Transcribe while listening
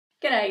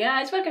G'day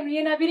guys, welcome to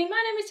You Know Beauty.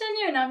 My name is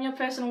Tanya and I'm your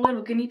personal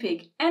little guinea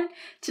pig. And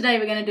today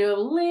we're going to do a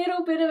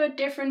little bit of a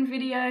different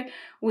video.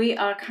 We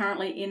are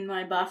currently in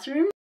my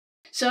bathroom.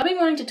 So I've been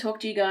wanting to talk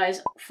to you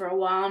guys for a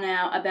while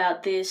now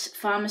about this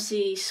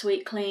Farmacy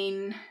Sweet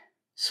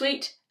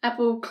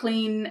Apple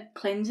Clean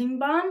Cleansing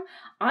Balm.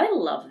 I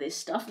love this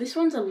stuff. This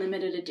one's a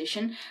limited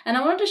edition and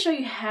I wanted to show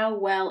you how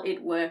well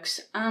it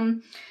works.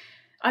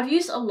 I've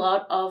used a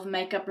lot of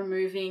makeup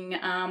removing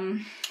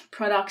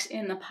products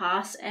in the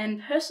past,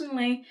 and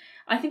personally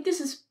I think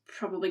this is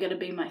probably going to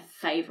be my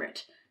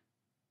favourite.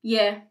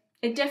 Yeah,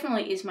 it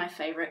definitely is my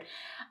favourite.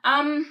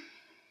 I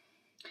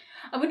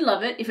would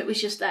love it if it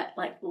was just that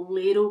like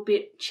little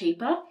bit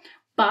cheaper,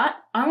 but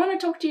I want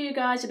to talk to you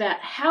guys about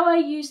how I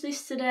use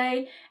this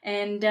today,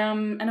 and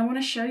I want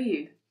to show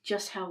you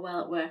just how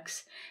well it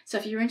works. So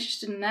if you're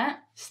interested in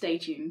that, stay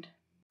tuned.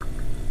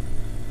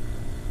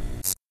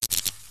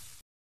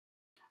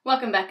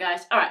 Welcome back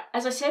guys. Alright,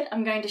 as I said,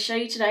 I'm going to show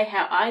you today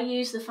how I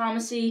use the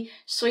Farmacy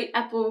Sweet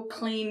Apple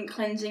Clean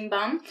Cleansing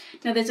Balm.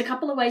 Now there's a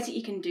couple of ways that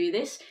you can do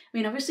this. I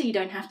mean, obviously you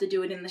don't have to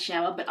do it in the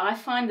shower, but I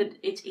find that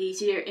it's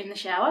easier in the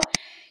shower.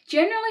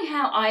 Generally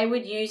how I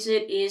would use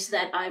it is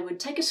that I would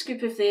take a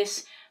scoop of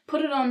this,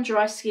 put it on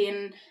dry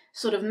skin,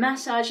 sort of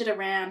massage it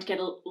around, get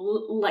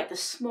like the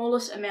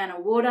smallest amount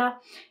of water,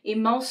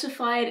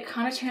 emulsify it, it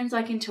kind of turns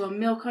like into a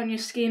milk on your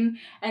skin,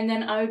 and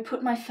then I would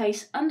put my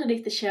face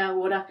underneath the shower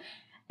water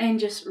and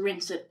just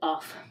rinse it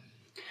off.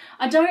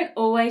 I don't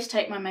always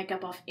take my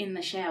makeup off in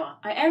the shower.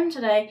 I am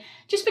today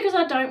just because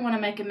I don't want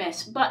to make a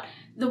mess, but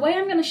the way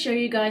I'm going to show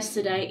you guys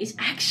today is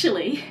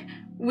actually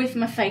with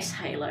my face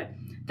halo.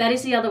 That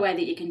is the other way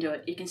that you can do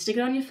it. You can stick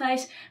it on your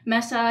face,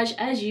 massage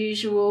as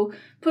usual,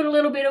 put a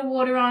little bit of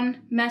water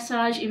on,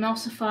 massage,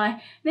 emulsify,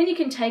 then you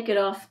can take it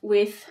off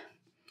with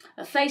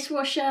a face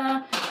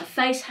washer, a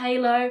face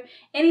halo,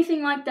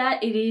 anything like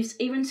that. It is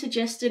even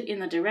suggested in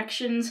the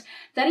directions.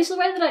 That is the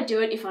way that I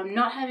do it if I'm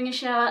not having a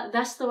shower.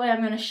 That's the way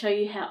I'm going to show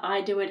you how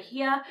I do it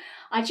here.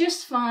 I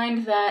just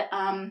find that,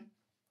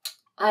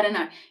 I don't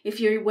know, if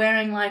you're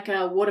wearing like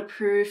a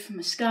waterproof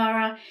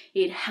mascara,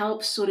 it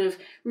helps sort of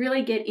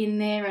really get in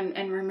there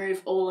and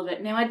remove all of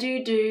it. Now I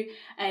do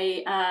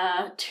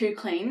a 2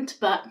 cleaned,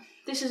 but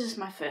this is just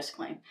my first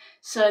clean.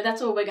 So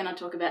that's all we're going to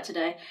talk about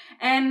today.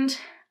 And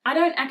I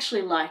don't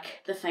actually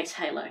like the face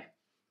halo.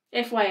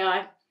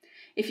 FYI,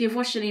 if you've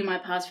watched any of my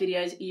past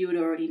videos, you would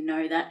already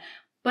know that.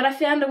 But I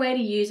found a way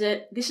to use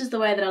it. This is the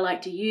way that I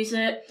like to use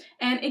it.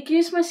 And it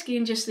gives my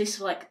skin just this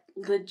like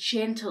the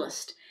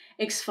gentlest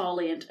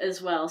exfoliant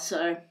as well.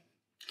 So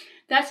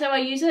that's how I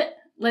use it.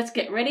 Let's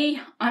get ready.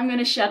 I'm going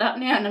to shut up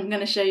now and I'm going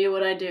to show you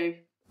what I do.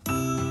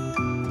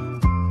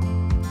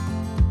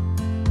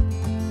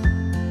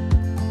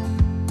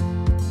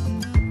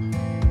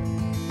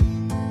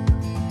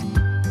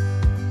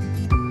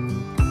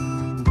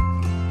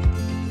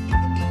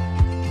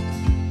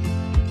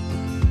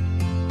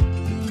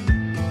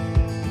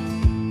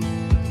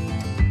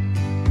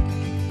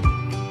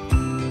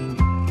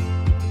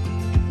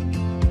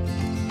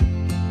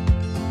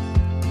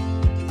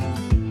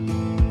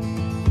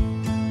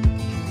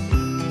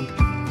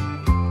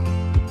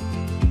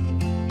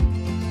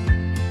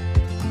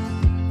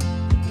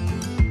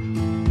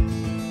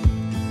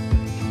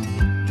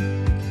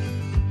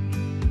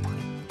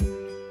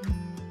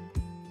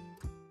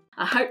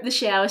 I hope the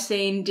shower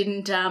scene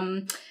didn't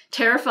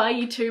terrify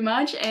you too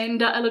much,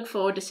 and I look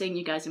forward to seeing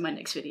you guys in my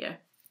next video.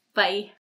 Bye!